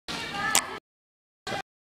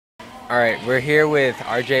All right, we're here with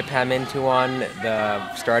RJ Pamintuan,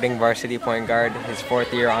 the starting varsity point guard, his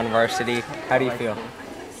 4th year on varsity. How do you feel?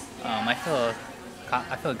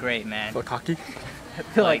 I feel great, man. Feel cocky? I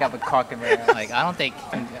feel like I have a cock in my ass. Like I don't think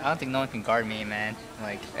no one can guard me, man.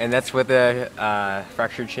 Like. And that's with a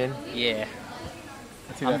fractured shin. Yeah.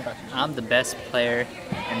 I'm the best player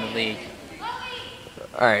in the league.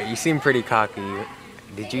 All right, you seem pretty cocky.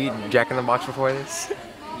 Did you eat Jack in the Box before this?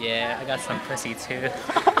 Yeah, I got some pussy too.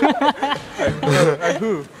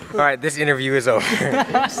 Who? All right, this interview is over.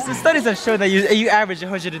 The studies have shown that you average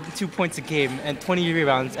 102 points a game and 20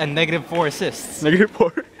 rebounds and -4 assists.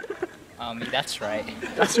 -4? That's right.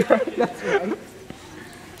 That's right. That's right.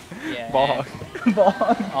 Yeah. Ball hog. Ball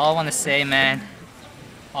hog. All I want to say, man,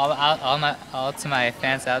 all to my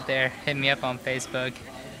fans out there, hit me up on Facebook,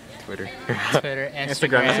 Twitter, Instagram.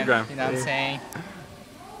 Instagram. You know what I'm saying?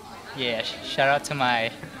 Yeah, shout out to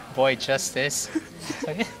my boy Justice.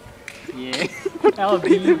 Yeah.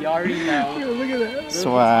 LB, you already know. Look at that.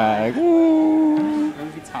 Swag. Louis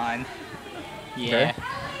Vuitton. Yeah. Okay.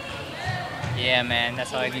 Yeah, man,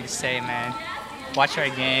 that's all I need to say, man. Watch our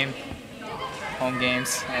game. Home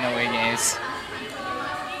games and away games.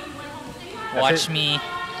 Watch me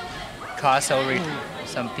cross over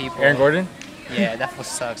some people. Aaron Gordon? Yeah, that fool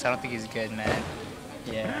sucks. I don't think he's good, man.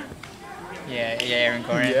 Yeah. Yeah, Aaron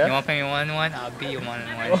Gordon. Yeah. You want to play me 1-1? I'll beat you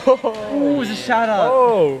 1-1. Oh, it's a shout out.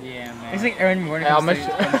 Oh. Yeah, man. You think Aaron Gordon Hey,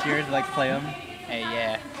 comes here to like play him? Hey,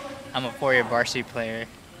 yeah. I'm a 4-year varsity player.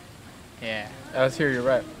 Yeah. Let's hear your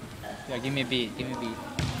rap. Yo, give me a beat. Give me a beat.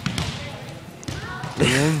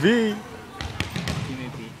 B. Give me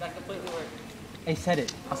a beat. Hey, set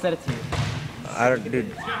it. I'll set it to you. I don't,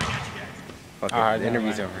 dude. Fuck it, All right, the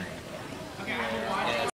interview's never over.